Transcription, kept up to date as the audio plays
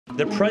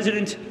The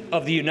President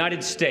of the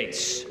United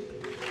States.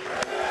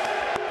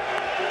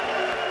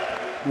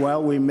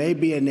 While we may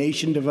be a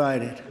nation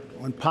divided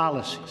on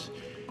policies,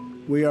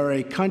 we are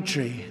a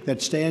country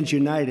that stands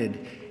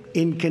united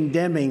in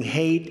condemning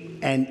hate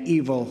and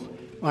evil.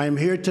 I am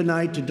here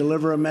tonight to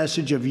deliver a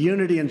message of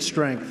unity and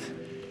strength,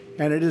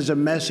 and it is a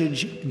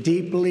message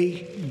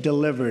deeply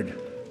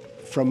delivered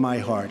from my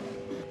heart.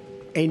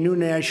 A new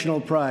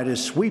national pride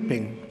is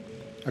sweeping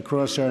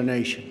across our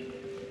nation,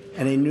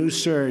 and a new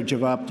surge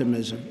of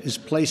optimism is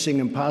placing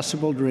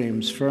impossible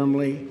dreams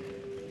firmly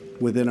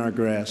within our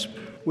grasp.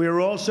 We are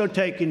also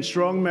taking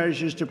strong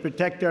measures to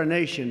protect our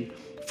nation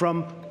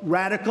from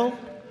radical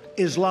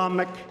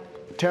Islamic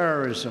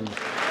terrorism.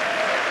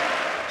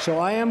 So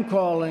I am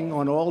calling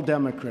on all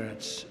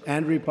Democrats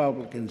and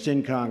Republicans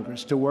in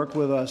Congress to work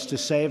with us to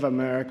save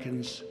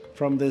Americans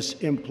from this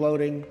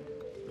imploding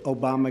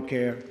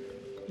Obamacare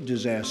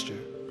disaster.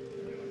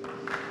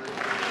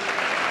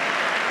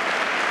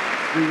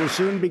 We will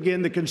soon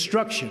begin the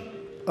construction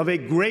of a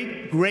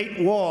great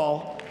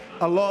wall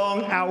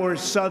along our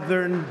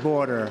southern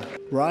border.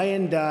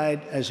 Ryan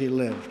died as he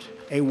lived,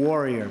 a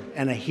warrior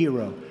and a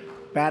hero,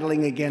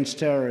 battling against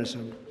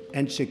terrorism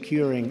and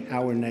securing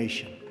our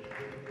nation.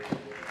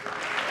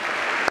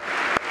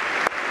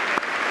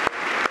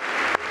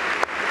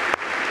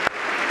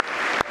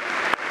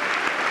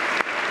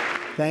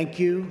 Thank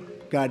you,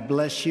 God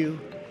bless you,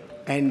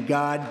 and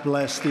God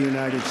bless the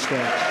United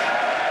States.